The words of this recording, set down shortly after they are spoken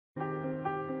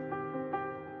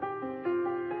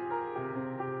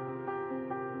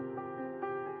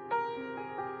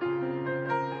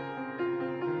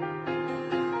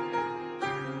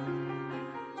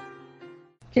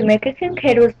Jamaica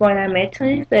Kincaid was born on May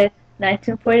 25,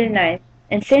 1949,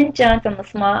 in St. John's on the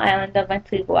small island of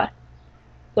Antigua,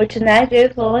 which did not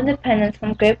give full independence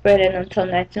from Great Britain until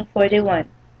 1941.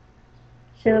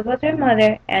 She lived with her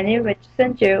mother, Annie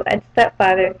Richardson Drew, and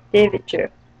stepfather, David Drew.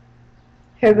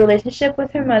 Her relationship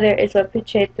with her mother is what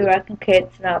portrayed throughout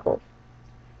Kincaid's novels.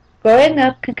 Growing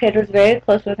up, Kincaid was very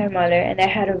close with her mother, and they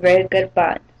had a very good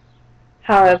bond.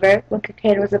 However, when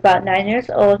Kincaid was about 9 years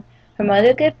old, her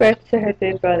mother gave birth to her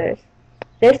 3 brothers.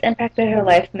 This impacted her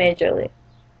life majorly.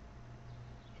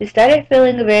 She started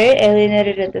feeling very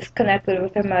alienated and disconnected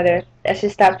with her mother as she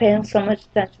stopped paying so much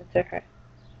attention to her.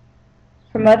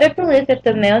 Her mother believed that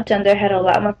the male gender had a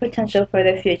lot more potential for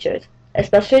their futures,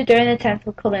 especially during the times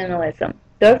of colonialism.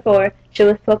 Therefore, she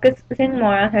was focusing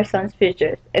more on her son's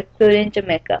futures, including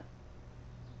Jamaica.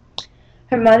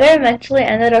 Her mother eventually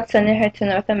ended up sending her to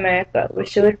North America, where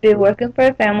she would be working for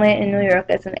a family in New York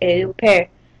as an au pair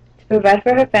to provide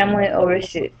for her family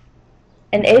overseas.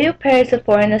 An au pair is a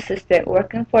foreign assistant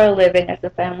working for a living as a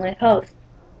family host.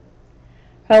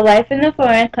 Her life in a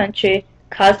foreign country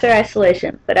caused her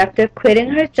isolation, but after quitting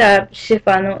her job, she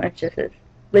found new interests,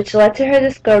 which led to her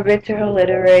discovery to her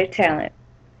literary talent.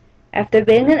 After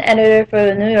being an editor for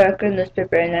the New Yorker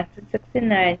newspaper in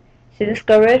 1969, she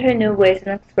discovered her new ways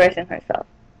in expressing herself.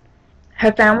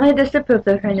 Her family disapproved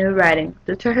of her new writing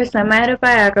due to her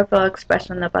semi-autobiographical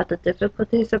expression about the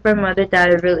difficulties of her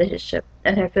mother-daughter relationship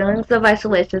and her feelings of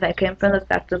isolation that came from the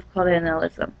fact of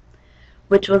colonialism,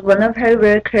 which was one of her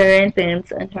recurring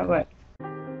themes in her work.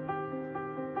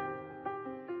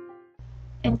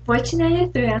 In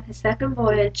 1493, on his second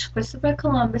voyage, Christopher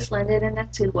Columbus landed in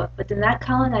Antigua, but did not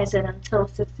colonize it until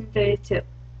 1632.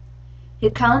 He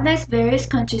colonized various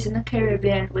countries in the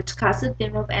Caribbean, which caused the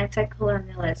theme of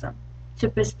anti-colonialism to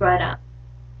be spread out.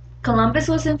 Columbus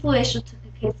was influential to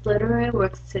Kincaid's literary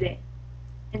works today.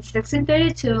 In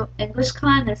 1632, English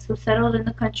colonists who settled in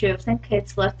the country of St.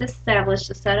 Kitts left to establish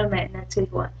a settlement in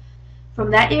Antigua. From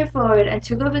that year forward,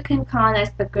 Antigua became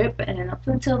colonized by Great Britain up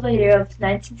until the year of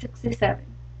 1967.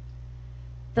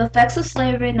 The effects of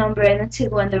slavery number in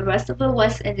Antigua and the rest of the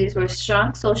West Indies were a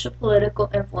strong social-political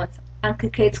influence on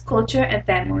Kincaid's culture and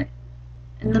family.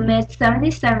 In the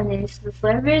mid-1770s, the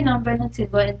slavery number in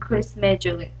Antigua increased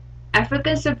majorly.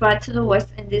 Africans were brought to the West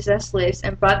Indies as slaves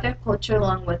and brought their culture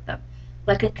along with them,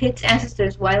 like Kincaid's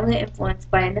ancestors widely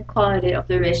influenced by inequality of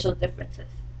the racial differences.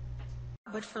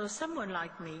 But for someone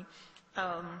like me,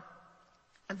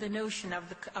 the notion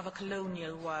of a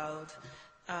colonial world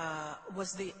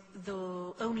was the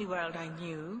only world I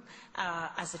knew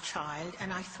as a child,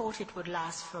 and I thought it would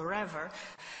last forever.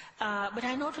 But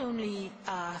I not only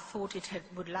thought it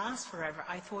would last forever,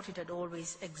 I thought it had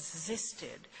always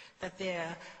existed,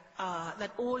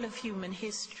 that all of human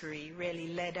history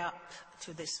really led up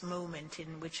to this moment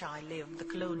in which I lived, the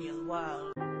colonial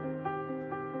world.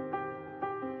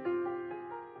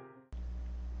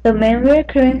 The main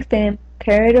recurring theme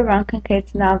carried around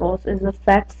Kincaid's novels is the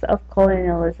effects of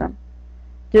colonialism.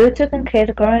 Due to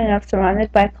Kincaid growing up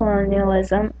surrounded by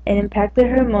colonialism, it impacted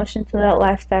her emotion to that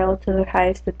lifestyle to the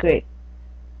highest degree.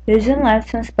 Using life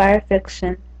to inspire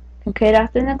fiction, Kincaid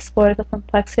often explored the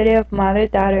complexity of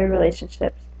mother-daughter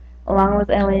relationships, along with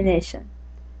alienation.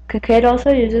 Kincaid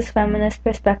also uses feminist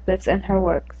perspectives in her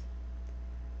works.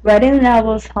 Writing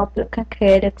novels helped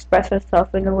Kincaid express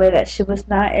herself in a way that she was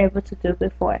not able to do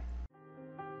before.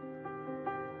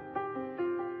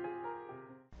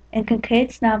 In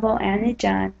Kincaid's novel Annie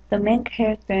John, the main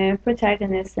character and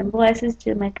protagonist symbolizes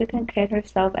Jamaica Kincaid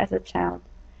herself as a child.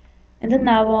 In the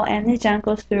novel, Annie John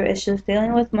goes through issues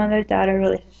dealing with mother-daughter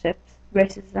relationships,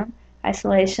 racism,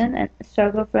 isolation, and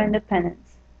struggle for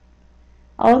independence.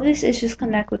 All of these issues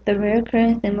connect with the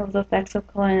recurring theme of the effects of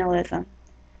colonialism.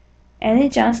 Annie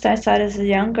John starts out as a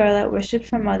young girl that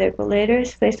worships her mother, but later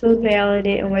is faced with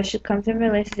reality in which she comes to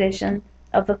realization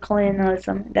of the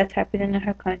colonialism that's happening in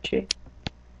her country.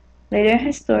 Later in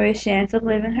her story, she ends up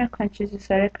leaving her country to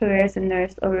start a career as a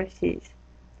nurse overseas.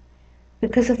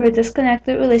 Because of her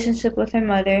disconnected relationship with her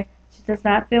mother, she does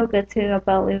not feel guilty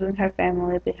about leaving her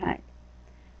family behind.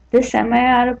 This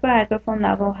semi-autobiographical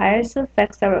novel highlights the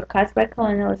effects that were caused by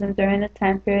colonialism during the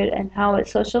time period and how it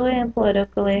socially and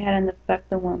politically had an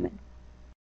effect on women.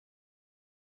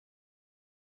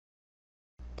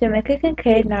 Jamaica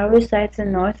Kincaid now resides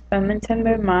in North Birmingham,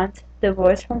 Vermont,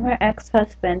 divorced from her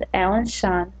ex-husband, Alan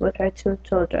Shawn, with her 2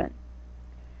 children.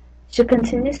 She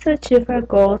continues to achieve her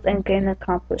goals and gain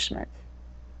accomplishments.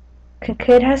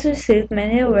 Kincaid has received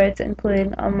many awards,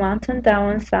 including a Mountain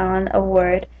Down Salon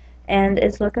Award, and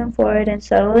is looking forward in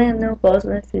settling new goals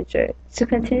in the future. She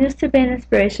continues to be an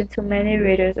inspiration to many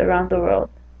readers around the world.